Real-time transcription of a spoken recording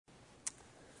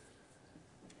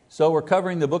So we're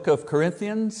covering the book of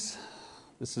Corinthians.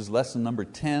 This is lesson number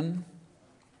 10.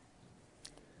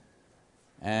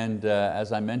 And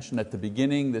as I mentioned at the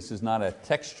beginning, this is not a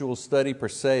textual study per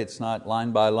se. It's not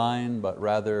line by line, but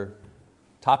rather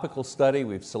topical study.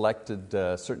 We've selected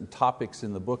certain topics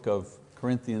in the book of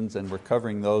Corinthians and we're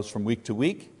covering those from week to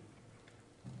week.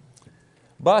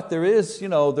 But there is some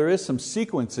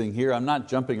sequencing here. I'm not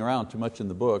jumping around too much in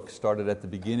the book. Started at the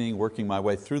beginning, working my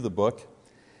way through the book.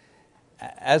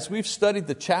 As we've studied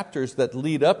the chapters that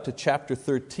lead up to chapter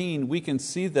 13, we can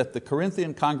see that the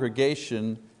Corinthian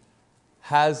congregation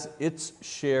has its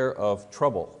share of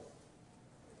trouble.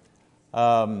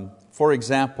 For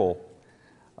example,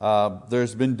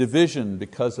 there's been division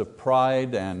because of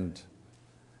pride and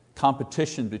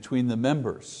competition between the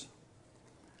members.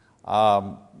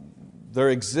 There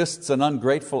exists an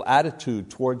ungrateful attitude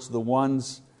towards the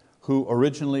ones who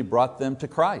originally brought them to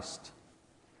Christ.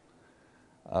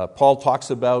 Paul talks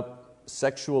about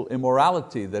sexual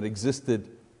immorality that existed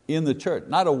in the church.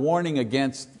 Not a warning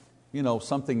against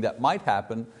something that might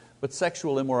happen, but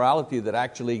sexual immorality that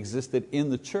actually existed in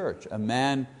the church. A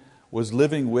man was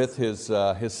living with his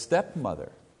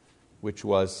stepmother, which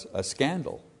was a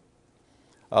scandal.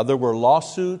 There were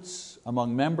lawsuits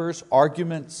among members,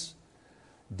 arguments,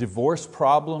 divorce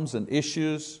problems and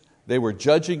issues. They were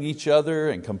judging each other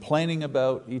and complaining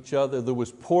about each other. There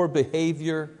was poor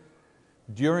behavior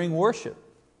during worship.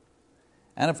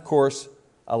 And of course,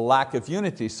 a lack of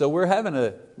unity. So we're having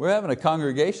a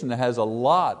congregation that has a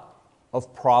lot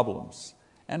of problems.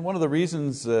 And one of the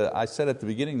reasons I said at the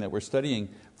beginning that we're studying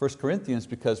 1 Corinthians,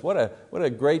 because what a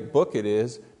great book it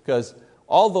is, because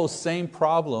all those same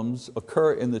problems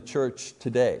occur in the church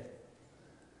today.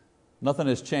 Nothing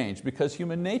has changed because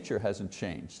human nature hasn't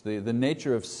changed. The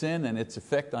nature of sin and its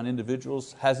effect on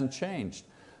individuals hasn't changed.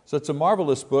 So it's a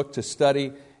marvelous book to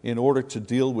study in order to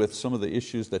deal with some of the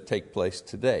issues that take place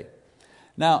today.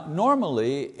 Now,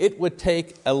 normally it would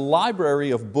take a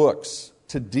library of books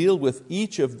to deal with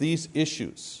each of these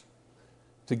issues,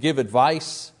 to give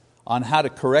advice on how to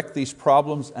correct these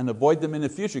problems and avoid them in the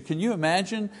future. Can you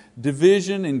imagine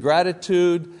division,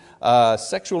 ingratitude,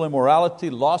 sexual immorality,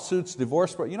 lawsuits,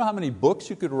 divorce? You know how many books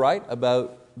you could write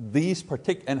about these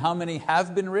and how many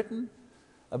have been written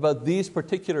about these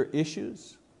particular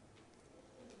issues?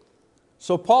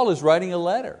 So Paul is writing a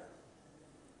letter.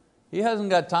 He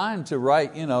hasn't got time to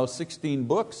write 16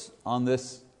 books on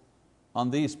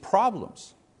these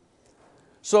problems.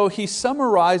 So he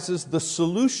summarizes the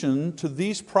solution to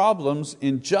these problems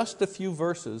in just a few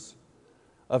verses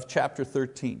of chapter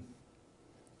 13.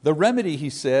 The remedy, he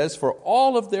says, for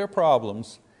all of their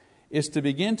problems is to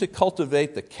begin to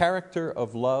cultivate the character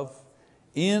of love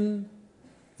in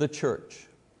the church.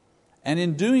 And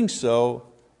in doing so,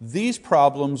 these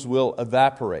problems will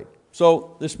evaporate.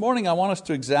 So this morning I want us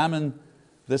to examine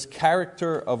this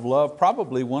character of love,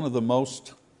 probably one of the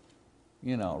most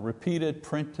repeated,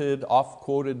 printed,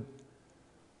 oft-quoted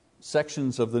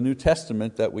sections of the New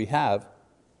Testament that we have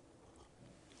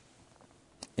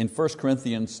in 1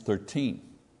 Corinthians 13.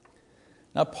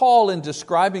 Now Paul, in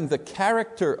describing the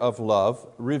character of love,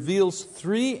 reveals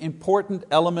three important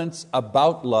elements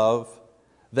about love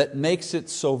that makes it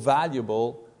so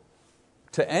valuable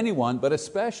to anyone, but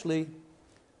especially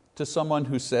to someone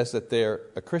who says that they're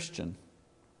a Christian.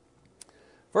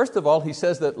 First of all, he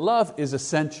says that love is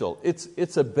essential.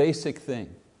 It's a basic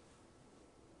thing.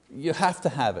 You have to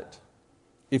have it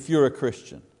if you're a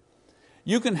Christian.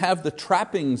 You can have the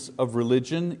trappings of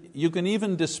religion, you can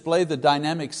even display the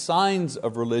dynamic signs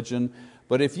of religion,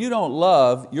 but if you don't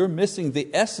love, you're missing the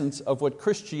essence of what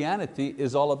Christianity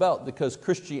is all about, because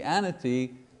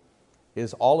Christianity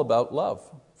is all about love.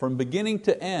 From beginning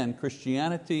to end,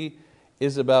 Christianity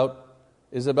is about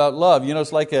love.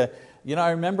 It's like I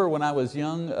remember when I was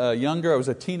younger, I was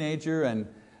a teenager, and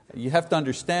you have to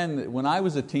understand that when I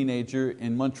was a teenager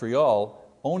in Montreal,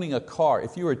 owning a car,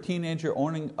 if you were a teenager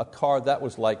owning a car, that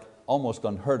was like almost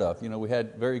unheard of. We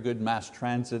had very good mass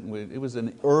transit, and it was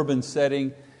an urban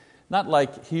setting. Not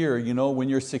like here, when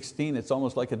you're 16, it's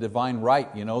almost like a divine right,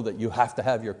 that you have to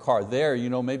have your car. There,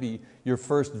 maybe your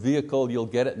first vehicle, you'll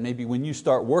get it maybe when you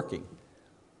start working.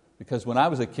 Because when I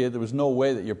was a kid, there was no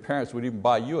way that your parents would even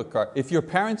buy you a car. If your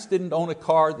parents didn't own a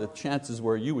car, the chances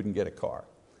were you wouldn't get a car.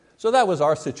 So that was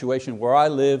our situation where I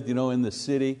lived, in the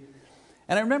city.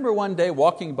 And I remember one day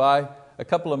walking by, a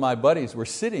couple of my buddies were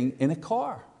sitting in a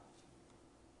car,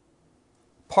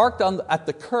 parked at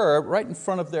the curb right in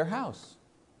front of their house.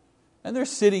 And they're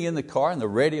sitting in the car and the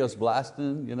radio's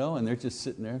blasting, and they're just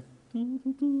sitting there,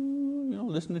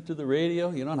 listening to the radio,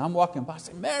 and I'm walking by, I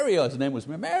say, Mario, his name was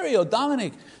Mario,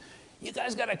 Dominic, you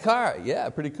guys got a car? Yeah,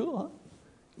 pretty cool, huh?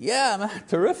 Yeah, man,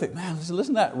 terrific, man.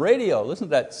 Listen to that radio, listen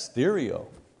to that stereo.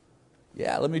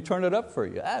 Yeah, let me turn it up for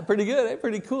you. Pretty good,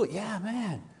 pretty cool. Yeah,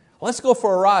 man. Well, let's go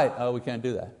for a ride. Oh, we can't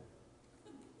do that.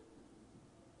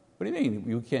 What do you mean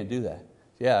you can't do that?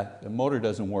 Yeah, the motor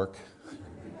doesn't work.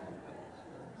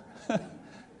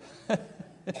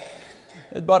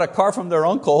 They bought a car from their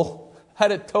uncle,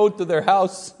 had it towed to their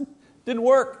house. Didn't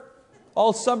work.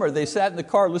 All summer they sat in the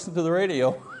car, listened to the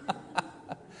radio.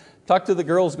 Talked to the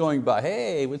girls going by.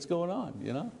 Hey, what's going on?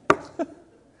 You know?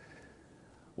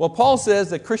 Well, Paul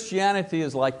says that Christianity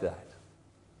is like that.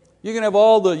 You can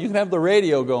have the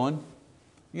radio going.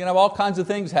 You can have all kinds of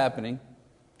things happening.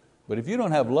 But if you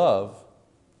don't have love,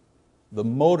 the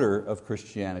motor of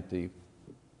Christianity,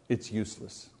 it's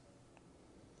useless.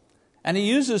 And he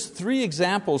uses 3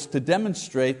 examples to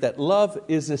demonstrate that love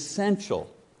is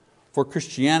essential for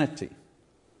Christianity.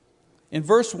 In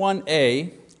verse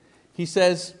 1a, he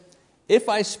says, if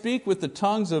I speak with the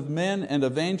tongues of men and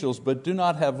of angels but do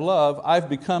not have love, I've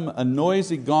become a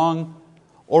noisy gong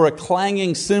or a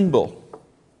clanging cymbal.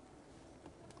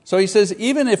 So he says,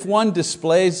 even if one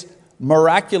displays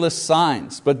miraculous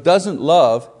signs but doesn't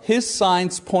love, his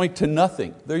signs point to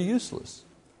nothing. They're useless.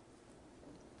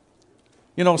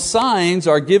 You know, signs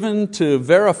are given to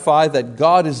verify that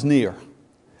God is near.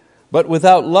 But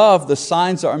without love, the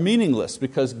signs are meaningless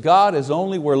because God is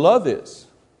only where love is.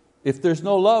 If there's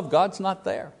no love, God's not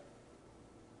there.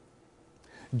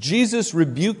 Jesus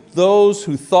rebuked those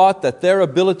who thought that their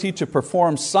ability to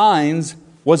perform signs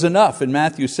was enough in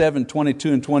Matthew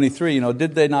 7:22 and 23. You know,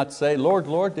 did they not say, Lord,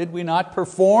 Lord, did we not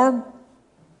perform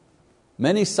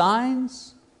many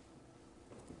signs?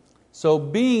 So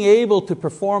being able to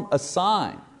perform a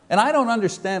sign, and I don't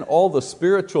understand all the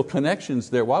spiritual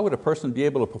connections there. Why would a person be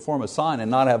able to perform a sign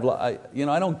and not have, I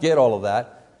don't get all of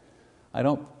that. I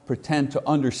don't pretend to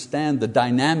understand the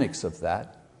dynamics of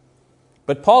that.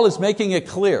 But Paul is making it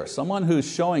clear, someone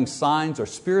who's showing signs or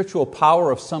spiritual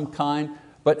power of some kind,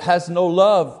 but has no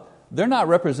love, they're not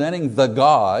representing the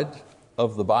God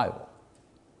of the Bible.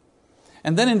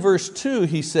 And then in verse 2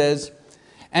 he says,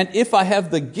 and if I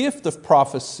have the gift of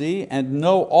prophecy and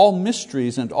know all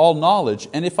mysteries and all knowledge,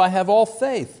 and if I have all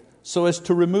faith so as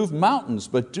to remove mountains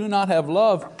but do not have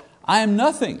love, I am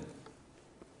nothing.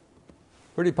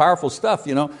 Pretty powerful stuff,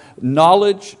 you know.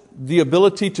 Knowledge, the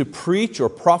ability to preach or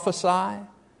prophesy,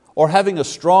 or having a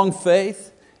strong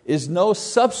faith is no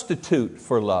substitute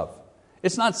for love.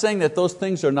 It's not saying that those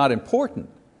things are not important.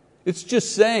 It's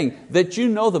just saying that you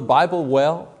know the Bible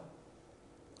well,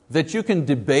 that you can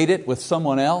debate it with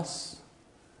someone else,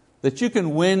 that you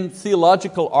can win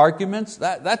theological arguments.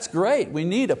 That's great. We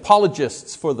need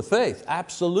apologists for the faith,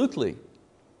 absolutely.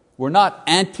 We're not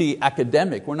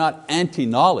anti-academic, we're not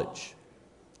anti-knowledge.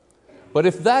 But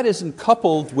if that isn't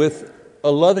coupled with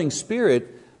a loving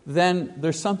spirit, then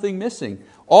there's something missing.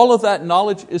 All of that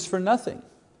knowledge is for nothing.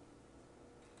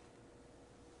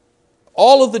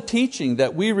 All of the teaching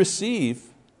that we receive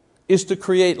is to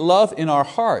create love in our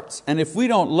hearts. And if we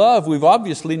don't love, we've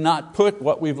obviously not put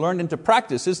what we've learned into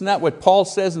practice. Isn't that what Paul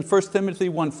says in 1 Timothy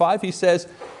 1:5? He says,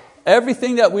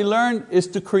 everything that we learn is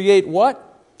to create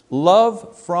what?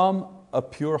 Love from a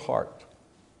pure heart.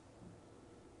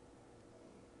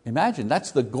 Imagine,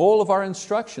 that's the goal of our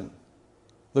instruction.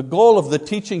 The goal of the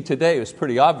teaching today is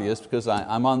pretty obvious because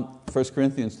I'm on 1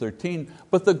 Corinthians 13,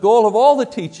 but the goal of all the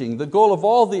teaching, the goal of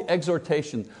all the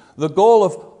exhortation, the goal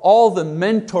of all the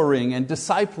mentoring and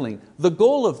discipling, the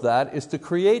goal of that is to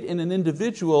create in an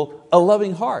individual a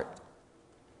loving heart.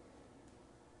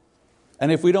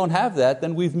 And if we don't have that,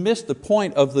 then we've missed the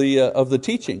point of the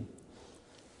teaching.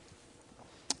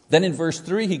 Then in verse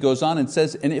 3 he goes on and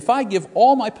says, and if I give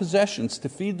all my possessions to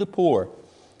feed the poor,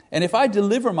 and if I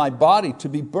deliver my body to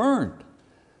be burned,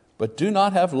 but do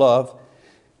not have love,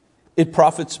 it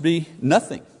profits me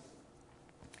nothing.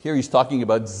 Here he's talking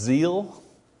about zeal.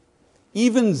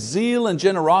 Even zeal and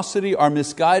generosity are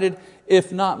misguided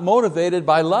if not motivated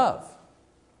by love.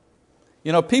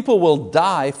 You know, people will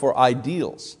die for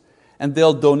ideals, and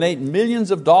they'll donate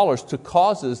millions of dollars to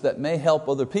causes that may help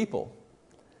other people.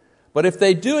 But if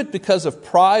they do it because of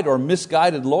pride or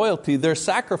misguided loyalty, their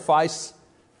sacrifice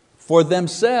for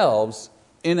themselves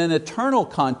in an eternal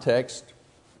context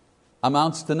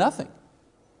amounts to nothing.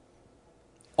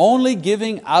 Only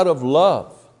giving out of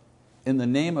love in the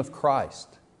name of Christ.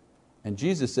 And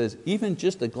Jesus says even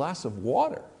just a glass of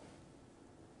water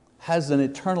has an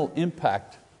eternal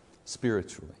impact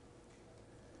spiritually.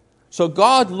 So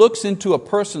God looks into a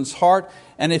person's heart,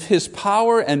 and if his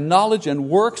power and knowledge and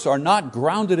works are not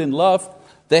grounded in love,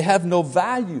 they have no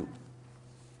value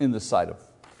in the sight of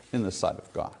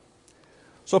God.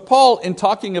 So Paul, in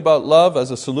talking about love as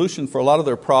a solution for a lot of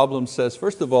their problems, says,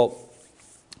 first of all,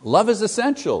 love is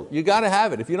essential. You got to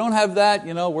have it. If you don't have that,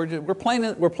 we're playing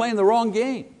the wrong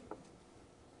game.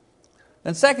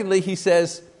 And secondly, he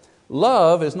says,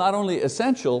 love is not only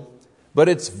essential, but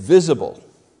it's visible.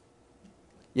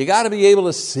 You got to be able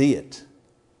to see it.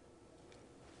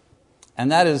 And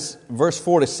that is verse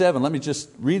 4 to 7. Let me just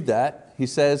read that. He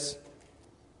says,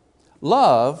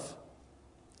 love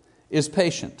is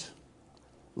patient.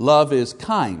 Love is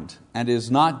kind and is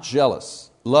not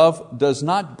jealous. Love does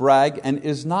not brag and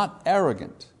is not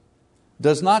arrogant.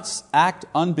 Does not act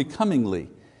unbecomingly.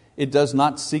 It does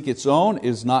not seek its own,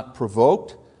 is not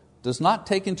provoked, does not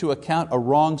take into account a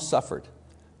wrong suffered,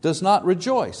 does not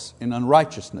rejoice in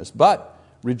unrighteousness, but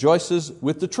rejoices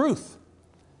with the truth.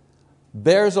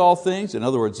 Bears all things, in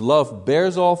other words, love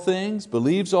bears all things,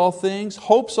 believes all things,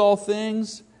 hopes all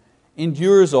things,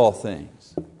 endures all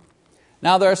things.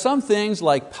 Now there are some things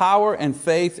like power and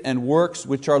faith and works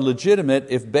which are legitimate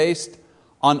if based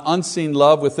on unseen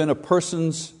love within a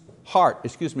person's heart.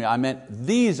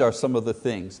 These are some of the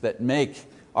things that make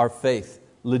our faith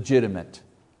legitimate.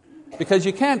 Because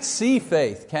you can't see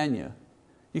faith, can you?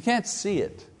 You can't see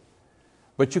it.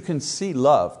 But you can see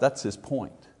love. That's his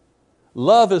point.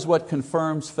 Love is what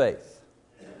confirms faith.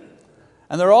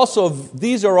 And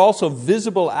these are also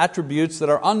visible attributes that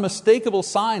are unmistakable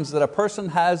signs that a person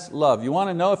has love. You want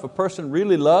to know if a person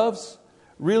really loves,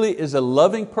 really is a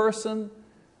loving person?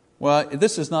 Well,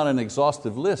 this is not an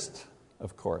exhaustive list,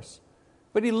 of course.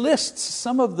 But he lists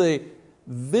some of the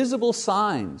visible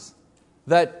signs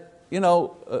that,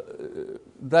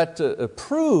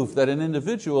 prove that an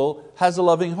individual has a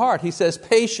loving heart. He says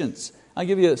patience. I'll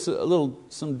give you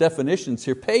some definitions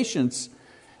here. Patience,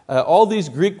 all these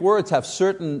Greek words have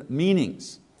certain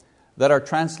meanings that are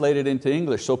translated into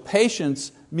English. So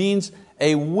patience means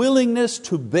a willingness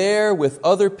to bear with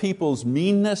other people's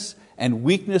meanness and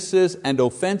weaknesses and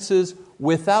offenses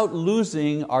without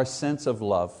losing our sense of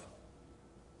love.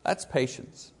 That's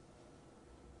patience.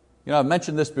 I've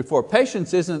mentioned this before.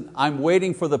 Patience isn't, I'm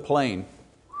waiting for the plane.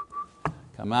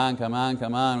 Come on,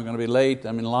 we're going to be late,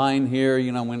 I'm in line here,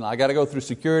 I got to go through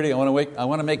security, I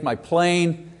want to make my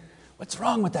plane. What's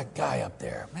wrong with that guy up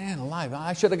there? Man alive,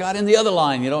 I should have got in the other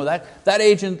line. That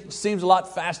agent seems a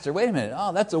lot faster. Wait a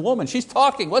minute, that's a woman, she's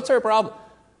talking, what's her problem?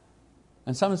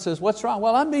 And someone says, what's wrong?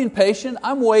 Well, I'm being patient,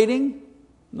 I'm waiting.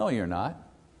 No, you're not.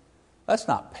 That's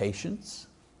not patience.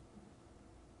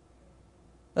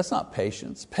 That's not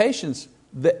patience. Patience,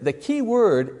 the key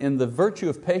word in the virtue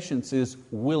of patience is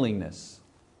willingness.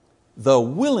 The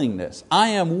willingness. I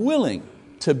am willing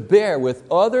to bear with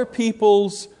other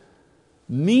people's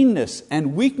meanness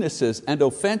and weaknesses and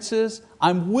offenses.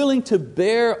 I'm willing to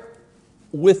bear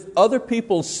with other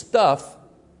people's stuff.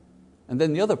 And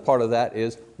then the other part of that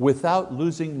is without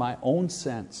losing my own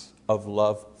sense of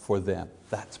love for them.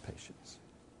 That's patience.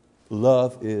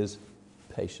 Love is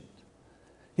patient.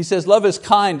 He says love is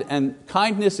kind, and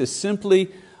kindness is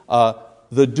simply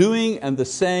the doing and the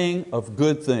saying of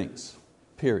good things,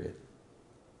 period.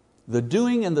 The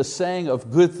doing and the saying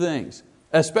of good things,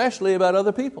 especially about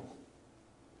other people.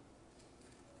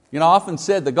 I often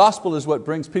said the gospel is what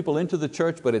brings people into the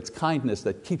church, but it's kindness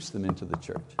that keeps them into the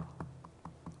church.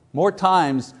 More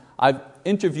times I've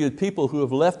interviewed people who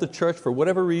have left the church for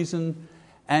whatever reason,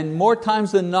 and more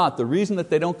times than not, the reason that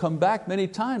they don't come back many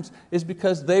times is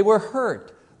because they were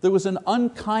hurt. There was an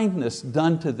unkindness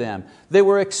done to them. They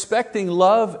were expecting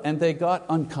love and they got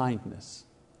unkindness.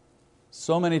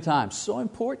 So many times. So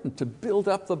important to build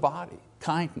up the body.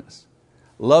 Kindness.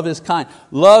 Love is kind.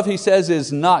 Love, he says,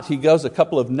 is not. He goes a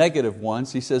couple of negative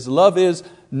ones. He says love is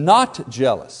not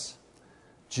jealous.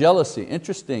 Jealousy,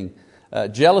 interesting.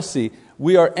 Jealousy,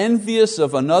 we are envious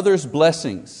of another's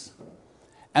blessings.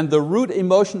 And the root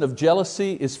emotion of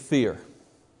jealousy is fear.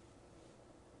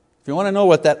 If you want to know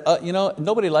what that,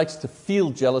 nobody likes to feel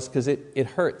jealous because it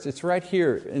hurts. It's right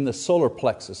here in the solar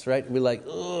plexus, right? We're like,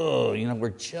 oh,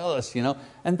 we're jealous,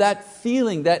 And that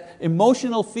feeling, that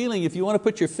emotional feeling, if you want to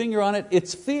put your finger on it,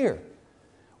 it's fear.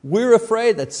 We're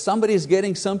afraid that somebody's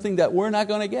getting something that we're not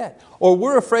going to get. Or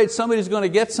we're afraid somebody's going to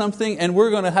get something and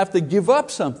we're going to have to give up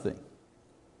something.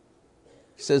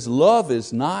 He says love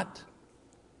is not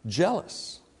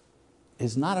jealous,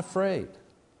 is not afraid.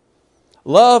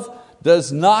 Love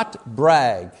does not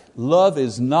brag. Love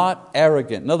is not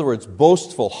arrogant. In other words,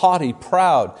 boastful, haughty,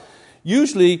 proud.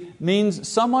 Usually means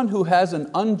someone who has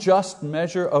an unjust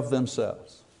measure of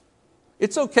themselves.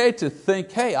 It's okay to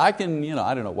think, hey, I can,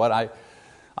 I don't know what,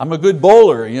 I'm a good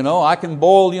bowler, I can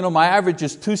bowl, my average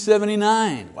is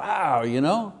 279. Wow,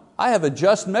 I have a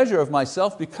just measure of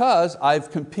myself because I've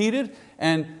competed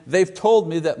and they've told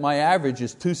me that my average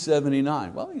is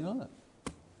 279. Well, you know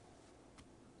that.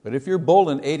 But if you're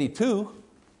bowling 82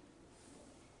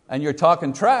 and you're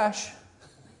talking trash,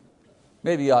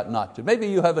 maybe you ought not to. Maybe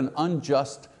you have an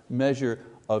unjust measure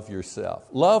of yourself.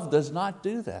 Love does not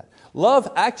do that.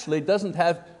 Love actually doesn't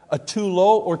have a too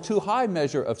low or too high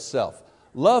measure of self.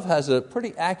 Love has a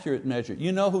pretty accurate measure.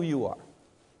 You know who you are.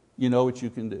 You know what you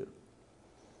can do.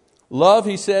 Love,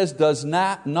 he says, does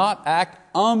not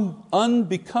act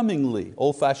unbecomingly,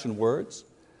 old-fashioned words.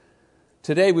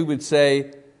 Today we would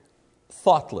say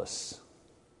thoughtless.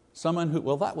 Someone who,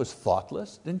 well, that was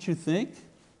thoughtless, didn't you think?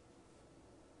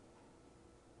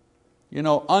 You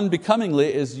know,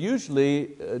 unbecomingly is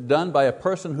usually done by a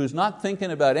person who's not thinking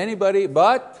about anybody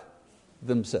but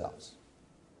themselves.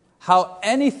 How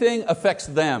anything affects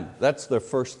them, that's their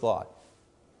first thought.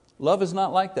 Love is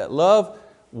not like that. Love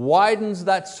widens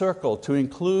that circle to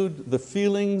include the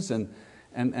feelings and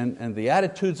the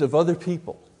attitudes of other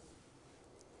people.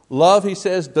 Love, he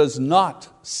says, does not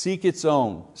seek its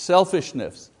own.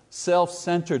 Selfishness,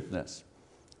 self-centeredness.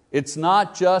 It's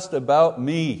not just about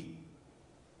me.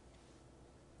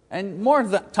 And more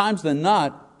times than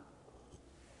not,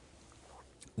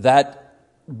 that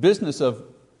business of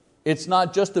it's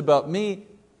not just about me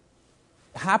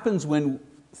happens when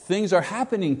things are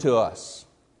happening to us,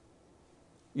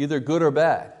 either good or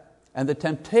bad. And the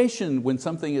temptation when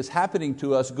something is happening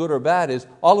to us, good or bad, is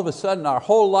all of a sudden our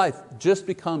whole life just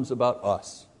becomes about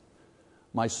us.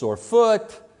 My sore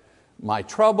foot, my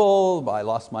trouble, I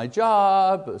lost my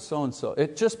job, so and so.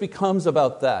 It just becomes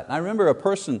about that. I remember a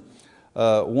person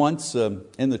once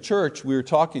in the church, we were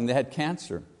talking, they had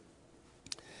cancer.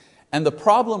 And the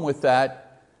problem with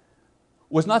that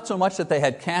was not so much that they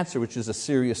had cancer, which is a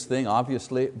serious thing,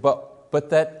 obviously, but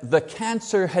that the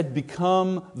cancer had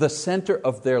become the center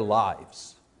of their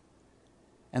lives.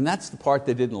 And that's the part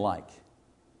they didn't like.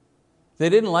 They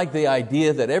didn't like the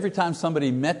idea that every time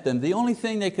somebody met them, the only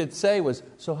thing they could say was,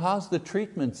 so how's the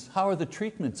treatments? How are the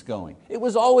treatments going? It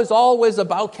was always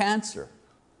about cancer.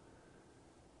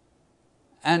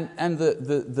 And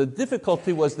the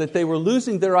difficulty was that they were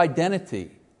losing their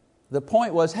identity. The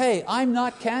point was, hey, I'm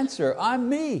not cancer, I'm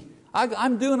me.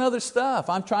 I'm doing other stuff.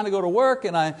 I'm trying to go to work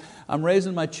and I'm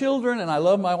raising my children and I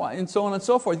love my wife and so on and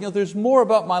so forth. You know, there's more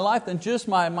about my life than just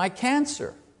my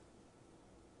cancer.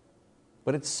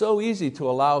 But it's so easy to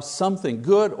allow something,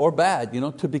 good or bad,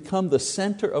 to become the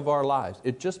center of our lives.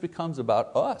 It just becomes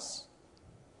about us.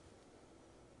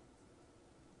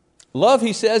 Love,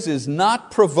 he says, is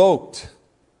not provoked.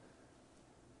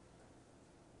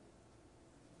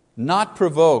 Not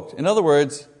provoked. In other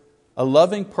words, a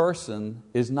loving person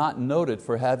is not noted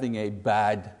for having a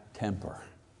bad temper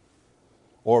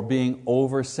or being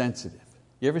oversensitive.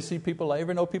 You ever see people,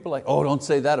 ever know people like, oh, don't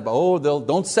say that about,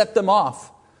 don't set them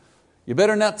off. You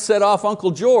better not set off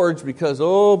Uncle George because,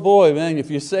 oh boy, man,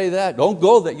 if you say that, don't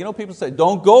go there. People say,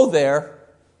 don't go there.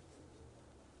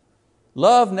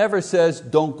 Love never says,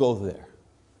 don't go there.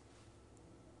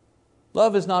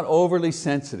 Love is not overly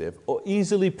sensitive or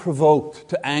easily provoked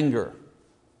to anger,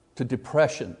 to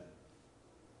depression,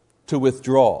 to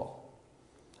withdrawal.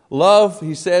 Love,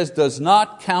 he says, does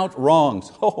not count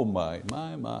wrongs. Oh my.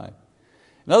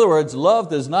 In other words, love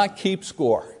does not keep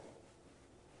score.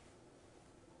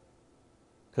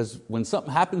 Because when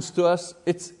something happens to us,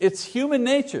 it's human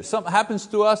nature. Something happens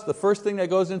to us, the first thing that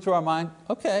goes into our mind,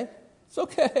 okay, it's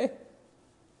okay.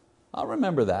 I'll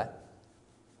remember that.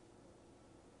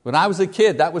 When I was a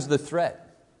kid, that was the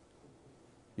threat.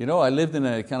 I lived in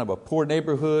a kind of a poor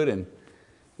neighborhood and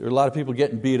there were a lot of people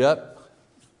getting beat up,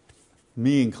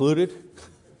 me included.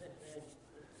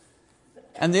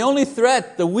 And the only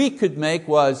threat that we could make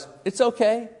was, it's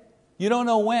okay. You don't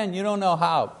know when, you don't know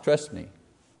how. Trust me,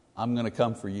 I'm going to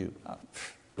come for you.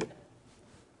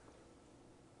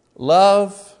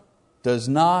 Love does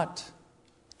not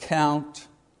count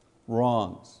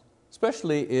wrongs,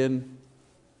 especially in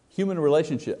human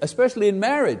relationship, especially in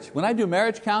marriage. When I do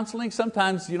marriage counseling,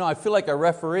 sometimes I feel like a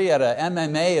referee at an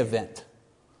MMA event,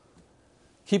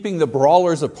 keeping the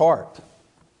brawlers apart.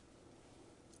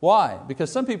 Why?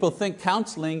 Because some people think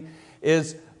counseling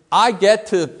is, I get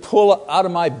to pull out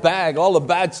of my bag all the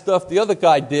bad stuff the other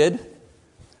guy did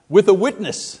with a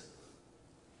witness.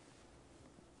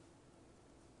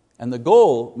 And the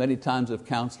goal, many times, of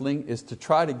counseling is to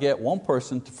try to get one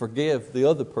person to forgive the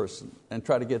other person and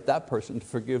try to get that person to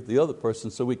forgive the other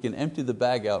person so we can empty the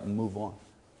bag out and move on.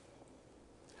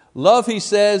 Love, he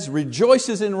says,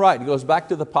 rejoices in right. It goes back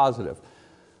to the positive.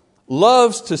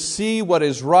 Loves to see what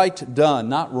is right done,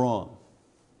 not wrong.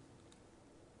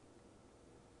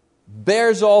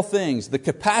 bears all things, the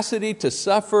capacity to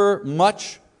suffer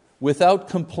much without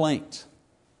complaint.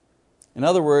 In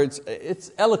other words,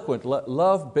 it's eloquent.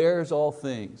 Love bears all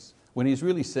things. When he's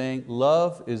really saying,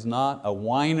 love is not a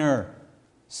whiner.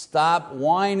 Stop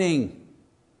whining.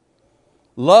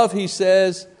 Love, he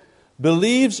says,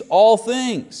 believes all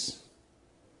things.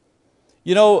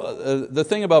 You know, the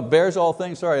thing about bears all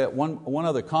things, sorry, one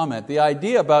other comment. The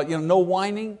idea about no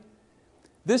whining,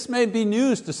 this may be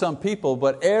news to some people,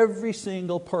 but every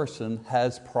single person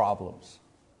has problems.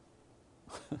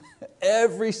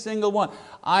 Every single one.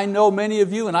 I know many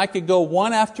of you, and I could go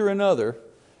one after another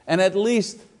and at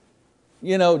least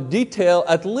detail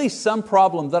at least some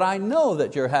problem that I know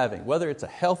that you're having, whether it's a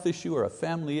health issue or a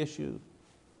family issue.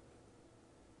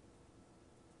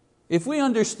 If we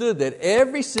understood that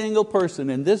every single person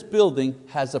in this building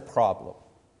has a problem,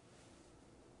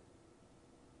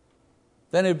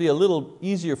 then it'd be a little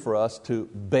easier for us to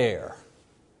bear.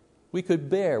 We could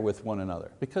bear with one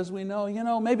another because we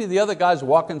know, maybe the other guy's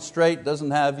walking straight,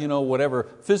 doesn't have, whatever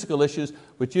physical issues,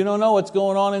 but you don't know what's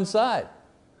going on inside.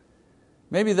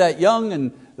 Maybe that young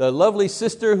and the lovely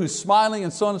sister who's smiling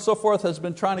and so on and so forth has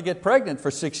been trying to get pregnant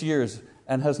for 6 years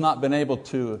and has not been able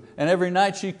to. And every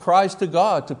night she cries to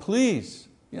God to please.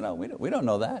 We don't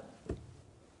know that.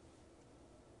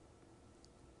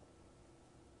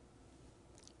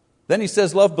 Then he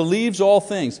says, love believes all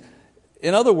things.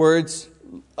 In other words,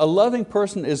 a loving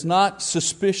person is not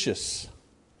suspicious.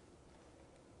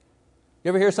 You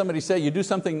ever hear somebody say, you do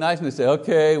something nice and they say,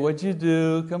 okay, what'd you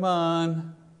do? Come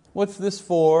on. What's this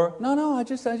for? No, I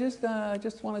just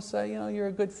want to say, you're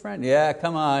a good friend. Yeah,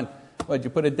 come on. What, did you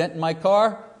put a dent in my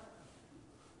car?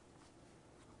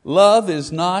 Love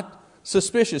is not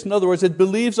suspicious. In other words, it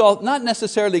believes all, not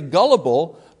necessarily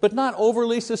gullible, but not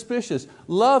overly suspicious.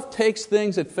 Love takes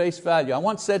things at face value. I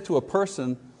once said to a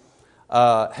person,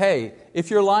 hey, if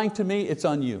you're lying to me, it's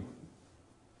on you.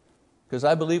 Because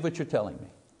I believe what you're telling me.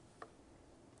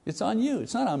 It's on you,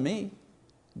 it's not on me.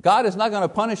 God is not going to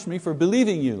punish me for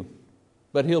believing you,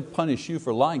 but He'll punish you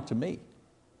for lying to me.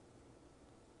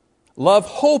 Love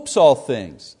hopes all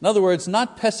things. In other words,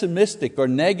 not pessimistic or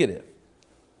negative.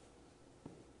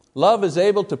 Love is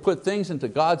able to put things into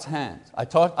God's hands. I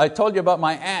told you about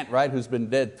my aunt, right, who's been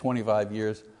dead 25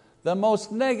 years. The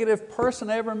most negative person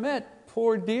I ever met,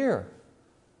 poor dear.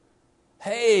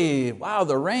 Hey, wow,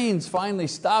 the rain's finally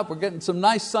stopped. We're getting some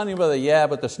nice sunny weather. Yeah,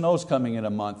 but the snow's coming in a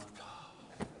month.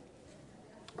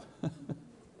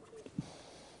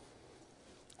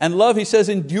 And love, he says,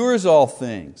 endures all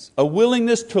things. A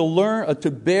willingness to learn, to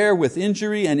bear with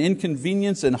injury and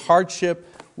inconvenience and hardship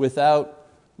without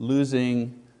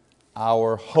losing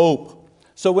our hope.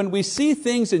 So when we see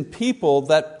things in people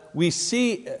that we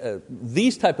see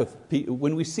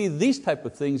when we see these type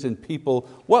of things in people,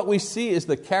 what we see is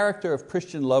the character of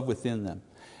Christian love within them.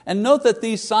 And note that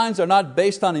these signs are not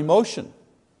based on emotion,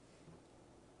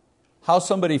 how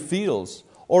somebody feels,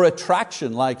 or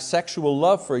attraction like sexual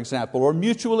love, for example, or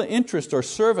mutual interest or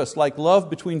service like love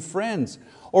between friends,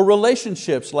 or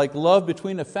relationships like love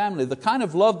between a family. The kind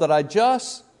of love that I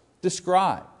just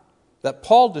described, that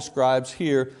Paul describes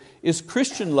here, is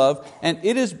Christian love, and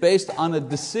it is based on a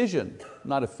decision,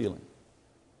 not a feeling.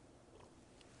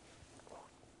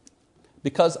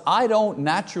 Because I don't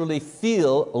naturally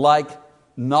feel like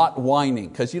not whining,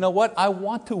 because you know what? I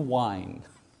want to whine.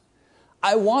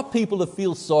 I want people to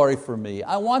feel sorry for me.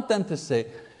 I want them to say,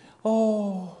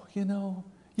 oh,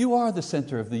 you are the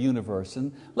center of the universe,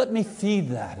 and let me feed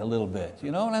that a little bit.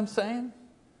 You know what I'm saying?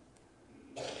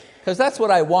 Because that's what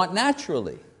I want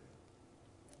naturally.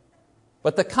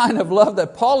 But the kind of love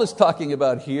that Paul is talking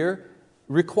about here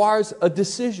requires a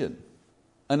decision,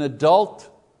 an adult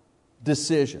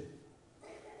decision.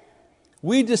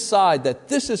 We decide that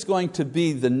this is going to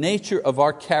be the nature of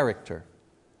our character,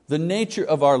 the nature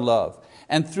of our love.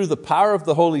 And through the power of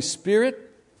the Holy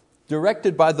Spirit,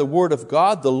 directed by the Word of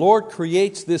God, the Lord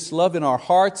creates this love in our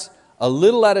hearts a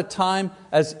little at a time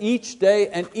as each day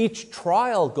and each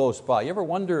trial goes by. You ever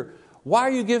wonder, why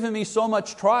are you giving me so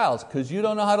much trials? Because you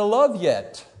don't know how to love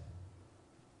yet.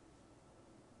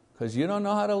 Because you don't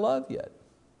know how to love yet.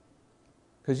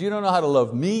 Because you don't know how to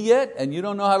love me yet, and you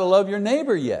don't know how to love your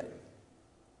neighbor yet.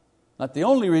 Not the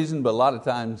only reason, but a lot of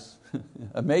times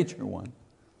a major one.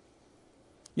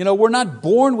 We're not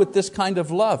born with this kind of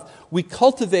love. We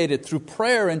cultivate it through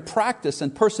prayer and practice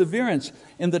and perseverance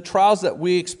in the trials that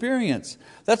we experience.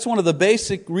 That's one of the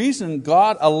basic reasons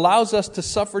God allows us to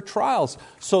suffer trials,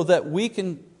 so that we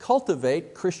can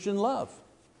cultivate Christian love.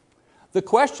 The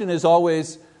question is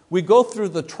always, we go through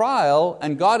the trial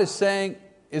and God is saying,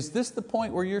 is this the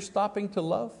point where you're stopping to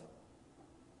love?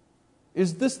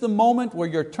 Is this the moment where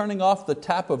you're turning off the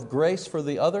tap of grace for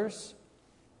the others?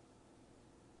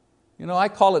 I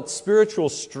call it spiritual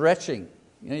stretching.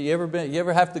 You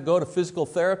ever have to go to physical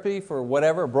therapy for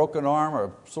whatever, a broken arm or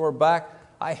a sore back?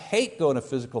 I hate going to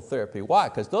physical therapy. Why?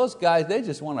 Because those guys, they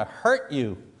just want to hurt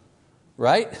you,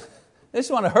 right? They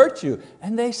just want to hurt you.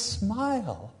 And they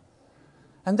smile.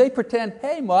 And they pretend,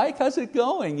 hey Mike, how's it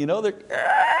going?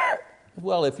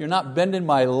 Well, if you're not bending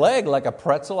my leg like a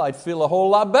pretzel, I'd feel a whole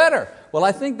lot better. Well,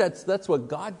 I think that's what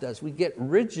God does. We get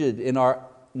rigid in our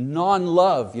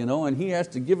non-love, and He has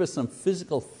to give us some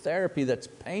physical therapy that's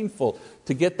painful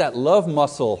to get that love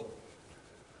muscle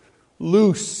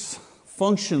loose,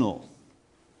 functional.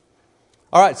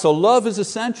 All right, so love is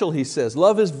essential, he says.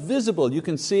 Love is visible. You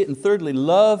can see it. And thirdly,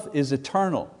 love is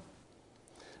eternal.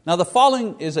 Now the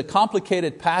following is a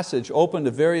complicated passage open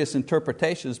to various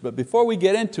interpretations, but before we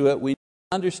get into it, we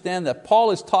understand that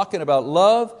Paul is talking about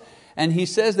love, and he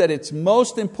says that its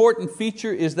most important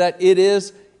feature is that it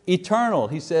is eternal.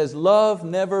 He says love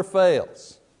never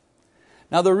fails.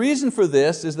 Now the reason for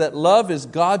this is that love is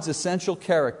God's essential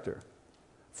character.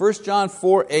 1 John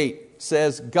 4:8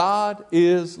 says God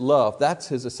is love. That's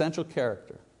His essential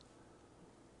character.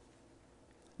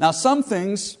 Now some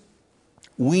things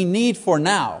we need for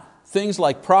now, things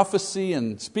like prophecy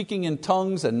and speaking in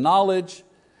tongues and knowledge,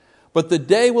 but the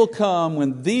day will come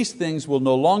when these things will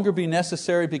no longer be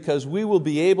necessary because we will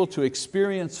be able to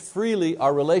experience freely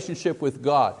our relationship with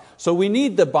God. So we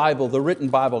need the Bible, the written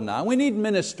Bible now, and we need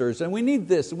ministers, and we need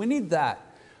this, and we need that.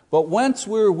 But once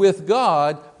we're with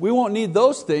God, we won't need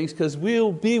those things because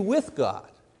we'll be with God.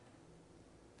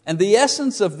 And the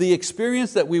essence of the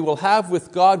experience that we will have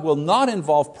with God will not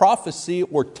involve prophecy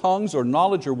or tongues or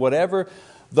knowledge or whatever.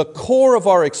 The core of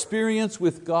our experience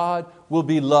with God will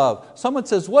be love. Someone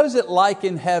says, what is it like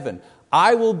in heaven?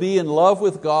 I will be in love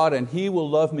with God and He will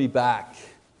love me back.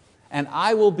 And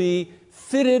I will be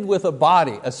fitted with a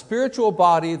body, a spiritual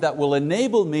body that will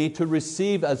enable me to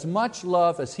receive as much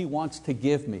love as He wants to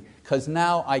give me. Because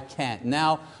now I can't.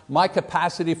 Now my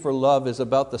capacity for love is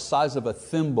about the size of a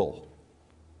thimble.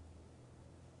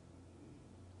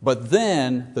 But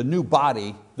then the new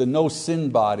body, the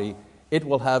no-sin body, it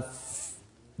will have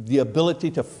the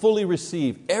ability to fully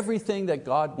receive everything that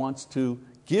God wants to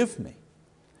give me.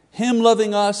 Him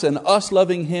loving us and us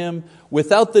loving Him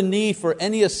without the need for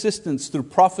any assistance through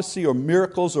prophecy or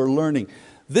miracles or learning.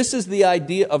 This is the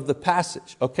idea of the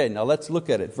passage. Okay, now let's look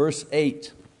at it. Verse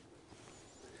 8.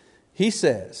 He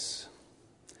says,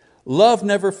 love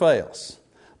never fails.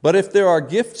 But if there are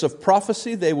gifts of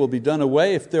prophecy, they will be done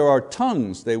away. If there are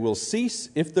tongues, they will cease.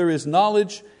 If there is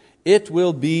knowledge, it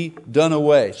will be done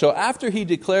away. So after he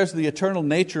declares the eternal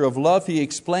nature of love, he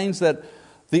explains that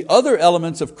the other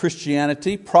elements of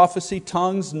Christianity, prophecy,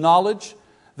 tongues, knowledge,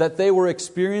 that they were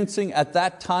experiencing at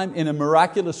that time in a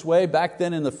miraculous way back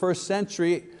then in the first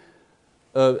century,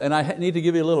 and I need to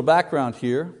give you a little background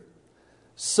here.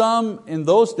 Some in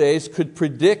those days could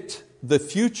predict the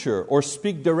future or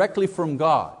speak directly from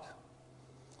God.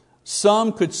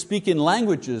 Some could speak in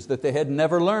languages that they had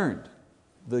never learned,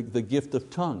 the gift of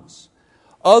tongues.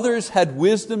 Others had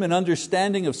wisdom and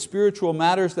understanding of spiritual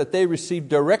matters that they received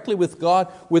directly with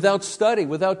God without study,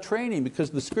 without training, because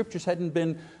the Scriptures hadn't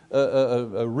been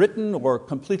written or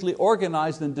completely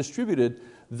organized and distributed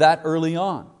that early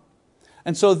on.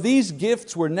 And so these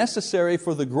gifts were necessary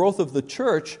for the growth of the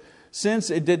church, since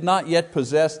it did not yet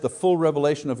possess the full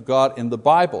revelation of God in the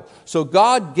Bible. So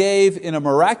God gave in a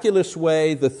miraculous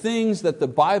way the things that the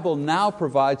Bible now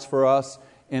provides for us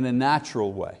in a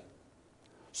natural way.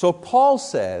 So Paul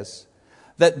says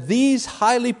that these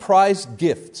highly prized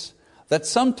gifts that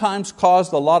sometimes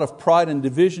caused a lot of pride and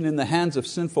division in the hands of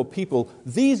sinful people,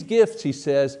 these gifts, he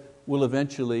says, will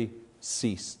eventually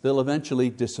cease. They'll eventually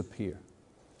disappear.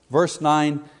 Verse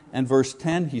 9 and verse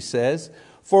 10, he says,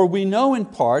 for we know in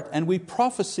part and we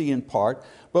prophesy in part,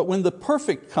 but when the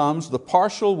perfect comes, the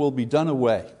partial will be done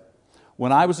away.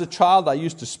 When I was a child, I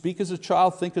used to speak as a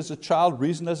child, think as a child,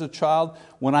 reason as a child.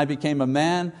 When I became a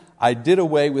man, I did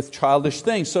away with childish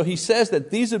things. So he says that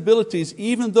these abilities,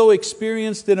 even though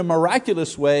experienced in a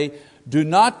miraculous way, do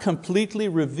not completely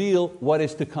reveal what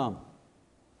is to come.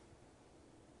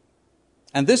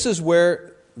 And this is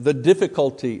where the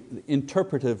difficulty, the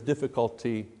interpretive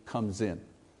difficulty comes in.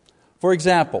 For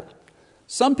example,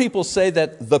 some people say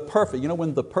that the perfect,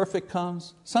 when the perfect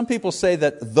comes? Some people say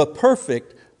that the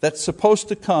perfect that's supposed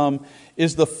to come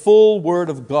is the full Word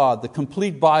of God, the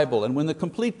complete Bible. And when the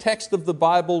complete text of the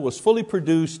Bible was fully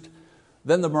produced,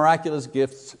 then the miraculous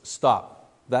gifts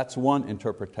stop. That's one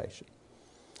interpretation.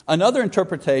 Another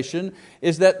interpretation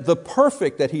is that the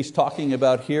perfect that he's talking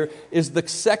about here is the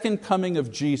second coming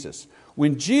of Jesus,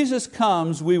 When Jesus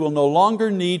comes, we will no longer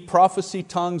need prophecy,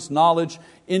 tongues, knowledge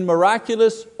in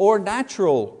miraculous or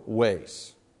natural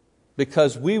ways,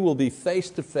 because we will be face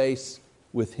to face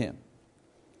with Him.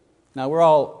 Now we're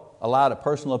all allowed a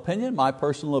personal opinion. My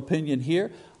personal opinion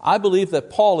here, I believe that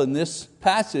Paul in this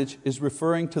passage is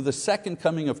referring to the second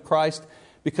coming of Christ,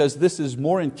 because this is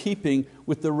more in keeping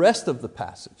with the rest of the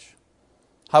passage.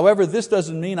 However, this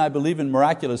doesn't mean I believe in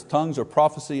miraculous tongues or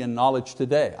prophecy and knowledge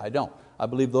today. I don't. I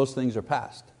believe those things are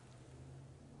past.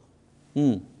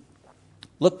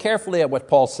 Look carefully at what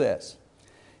Paul says.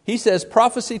 He says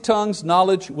prophecy, tongues,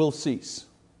 knowledge will cease.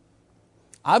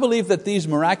 I believe that these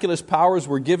miraculous powers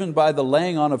were given by the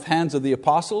laying on of hands of the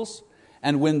apostles,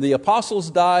 and when the apostles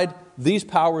died, these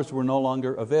powers were no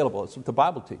longer available. That's what the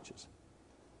Bible teaches.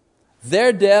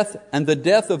 Their death and the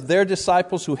death of their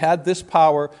disciples who had this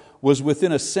power was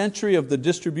within a century of the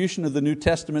distribution of the New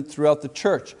Testament throughout the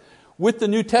church. With the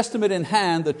New Testament in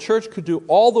hand, the church could do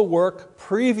all the work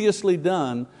previously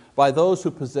done by those who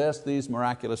possessed these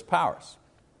miraculous powers.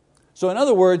 So in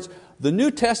other words, the New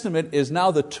Testament is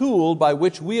now the tool by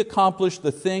which we accomplish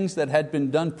the things that had been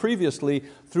done previously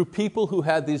through people who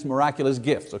had these miraculous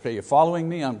gifts. Okay, you're following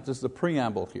me? This is the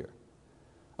preamble here.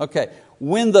 Okay,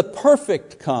 when the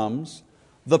perfect comes,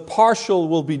 the partial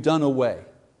will be done away.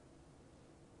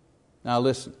 Now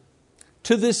listen,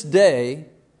 to this day,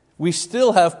 we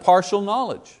still have partial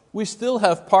knowledge. We still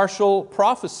have partial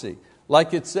prophecy,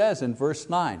 like it says in verse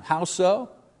 9. How so?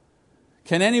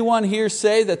 Can anyone here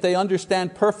say that they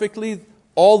understand perfectly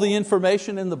all the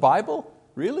information in the Bible?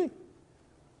 Really?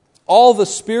 All the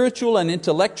spiritual and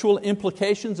intellectual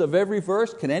implications of every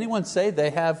verse? Can anyone say they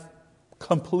have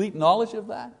complete knowledge of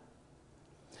that?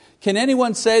 Can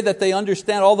anyone say that they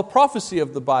understand all the prophecy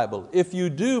of the Bible? If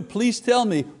you do, please tell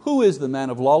me, who is the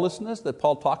man of lawlessness that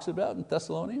Paul talks about in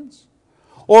Thessalonians?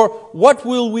 Or what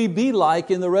will we be like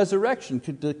in the resurrection?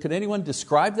 Could anyone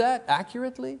describe that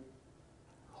accurately?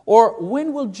 Or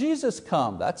when will Jesus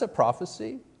come? That's a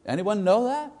prophecy. Anyone know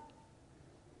that?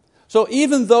 So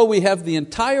even though we have the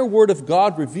entire Word of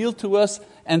God revealed to us,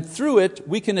 and through it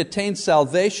we can attain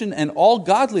salvation and all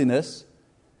godliness,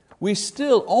 we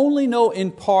still only know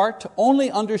in part, only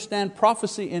understand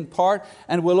prophecy in part,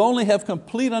 and will only have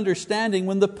complete understanding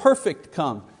when the perfect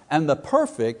comes. And the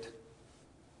perfect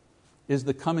is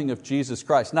the coming of Jesus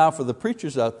Christ. Now for the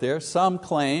preachers out there, some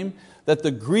claim that the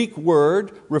Greek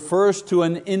word refers to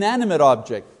an inanimate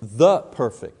object, the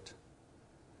perfect.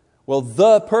 Well,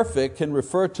 the perfect can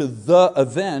refer to the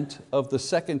event of the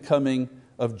second coming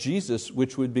of Jesus,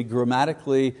 which would be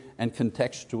grammatically and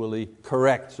contextually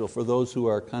correct. So for those who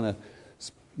are kind of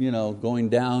going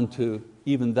down to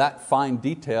even that fine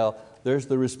detail, there's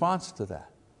the response to that.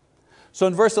 So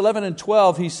in verse 11 and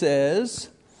 12 he says,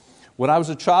 when I was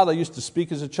a child, I used to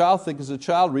speak as a child, think as a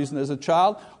child, reason as a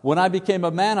child. When I became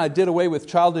a man, I did away with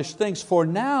childish things. For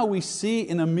now we see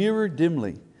in a mirror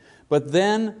dimly, but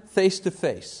then face to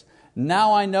face.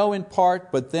 Now I know in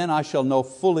part, but then I shall know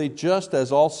fully, just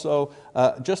as I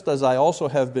also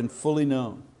have been fully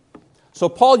known. So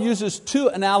Paul uses two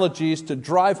analogies to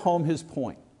drive home his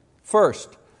point.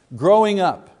 First, growing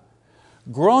up.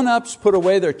 Grown-ups put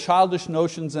away their childish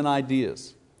notions and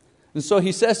ideas. And so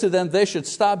he says to them they should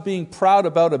stop being proud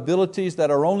about abilities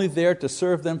that are only there to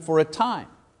serve them for a time.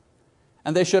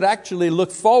 And they should actually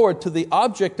look forward to the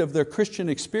object of their Christian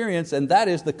experience, and that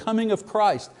is the coming of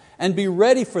Christ, and be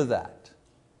ready for that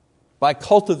by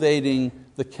cultivating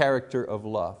the character of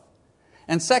love.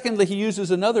 And secondly, he uses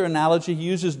another analogy. He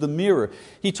uses the mirror.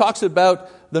 He talks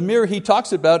about, the mirror he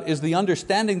talks about is the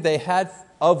understanding they had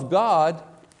of God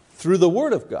through the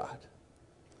Word of God.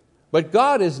 But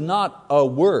God is not a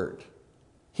word.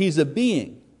 He's a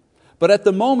being. But at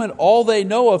the moment, all they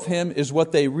know of Him is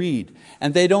what they read.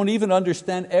 And they don't even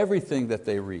understand everything that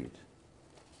they read.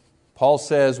 Paul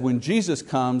says when Jesus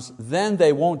comes, then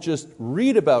they won't just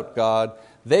read about God,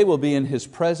 they will be in His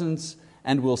presence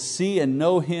and will see and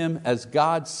know Him as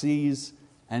God sees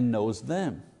and knows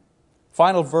them.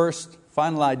 Final verse,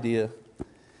 final idea.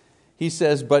 He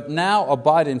says, but now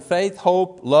abide in faith,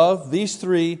 hope, love, these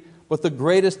three, but the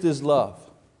greatest is love.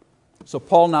 So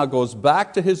Paul now goes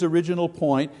back to his original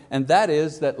point, and that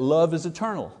is that love is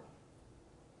eternal.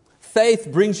 Faith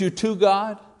brings you to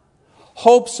God.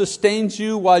 Hope sustains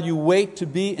you while you wait to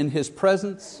be in His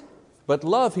presence. But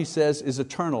love, he says, is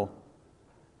eternal.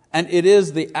 And it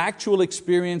is the actual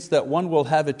experience that one will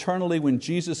have eternally when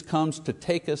Jesus comes to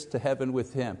take us to heaven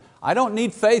with Him. I don't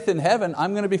need faith in heaven.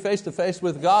 I'm going to be face to face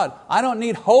with God. I don't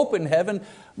need hope in heaven.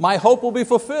 My hope will be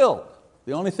fulfilled.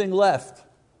 The only thing left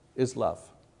is love.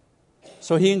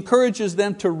 So he encourages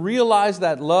them to realize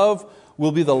that love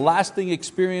will be the lasting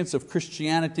experience of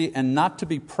Christianity and not to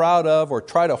be proud of or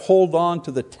try to hold on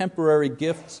to the temporary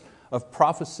gifts of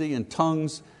prophecy and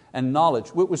tongues and knowledge,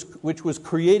 which was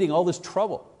creating all this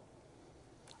trouble.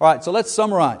 All right, so let's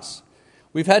summarize.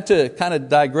 We've had to kind of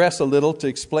digress a little to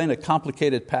explain a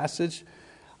complicated passage.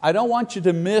 I don't want you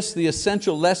to miss the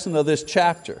essential lesson of this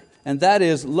chapter, and that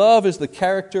is love is the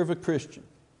character of a Christian.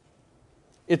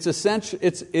 It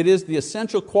is the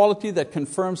essential quality that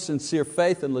confirms sincere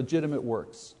faith and legitimate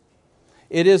works.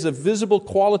 It is a visible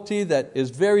quality that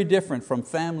is very different from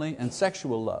family and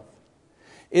sexual love.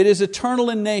 It is eternal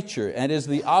in nature and is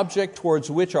the object towards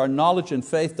which our knowledge and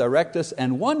faith direct us,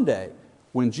 and one day,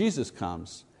 when Jesus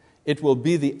comes, it will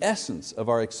be the essence of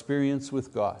our experience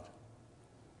with God.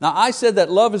 Now, I said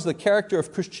that love is the character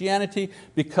of Christianity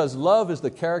because love is the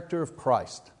character of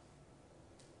Christ.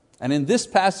 And in this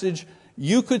passage,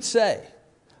 you could say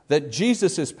that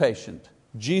Jesus is patient,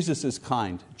 Jesus is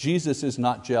kind, Jesus is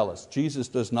not jealous, Jesus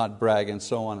does not brag, and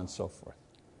so on and so forth.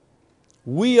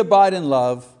 We abide in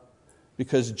love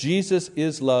because Jesus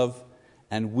is love,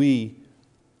 and we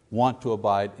want to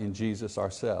abide in Jesus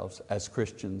ourselves as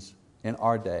Christians in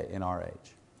our day, in our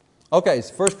age. Okay, it's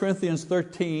 1 Corinthians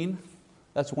 13.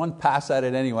 That's one pass at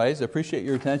it anyways. I appreciate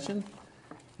your attention.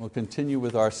 We'll continue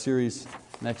with our series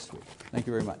next week. Thank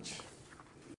you very much.